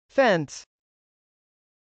fence,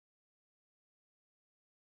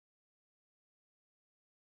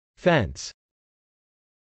 fence,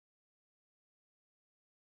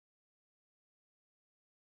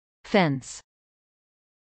 fence.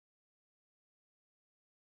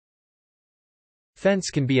 Fence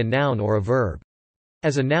can be a noun or a verb.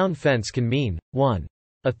 As a noun, fence can mean 1.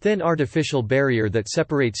 A thin artificial barrier that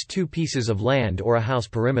separates two pieces of land or a house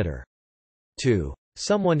perimeter. 2.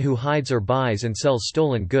 Someone who hides or buys and sells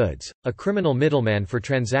stolen goods, a criminal middleman for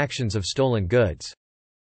transactions of stolen goods.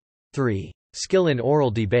 3. Skill in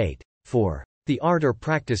oral debate. 4. The art or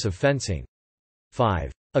practice of fencing.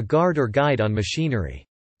 5. A guard or guide on machinery.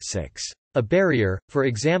 6. A barrier, for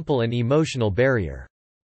example an emotional barrier.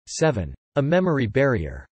 7. A memory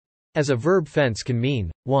barrier. As a verb, fence can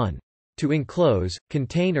mean 1. To enclose,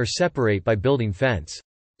 contain or separate by building fence.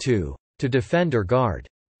 2. To defend or guard.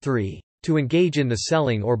 3. To engage in the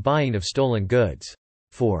selling or buying of stolen goods.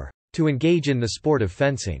 4. To engage in the sport of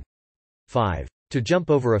fencing. 5. To jump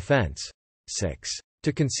over a fence. 6.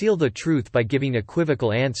 To conceal the truth by giving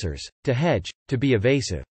equivocal answers, to hedge, to be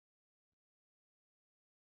evasive.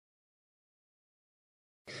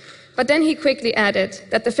 But then he quickly added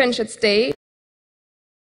that the fence should stay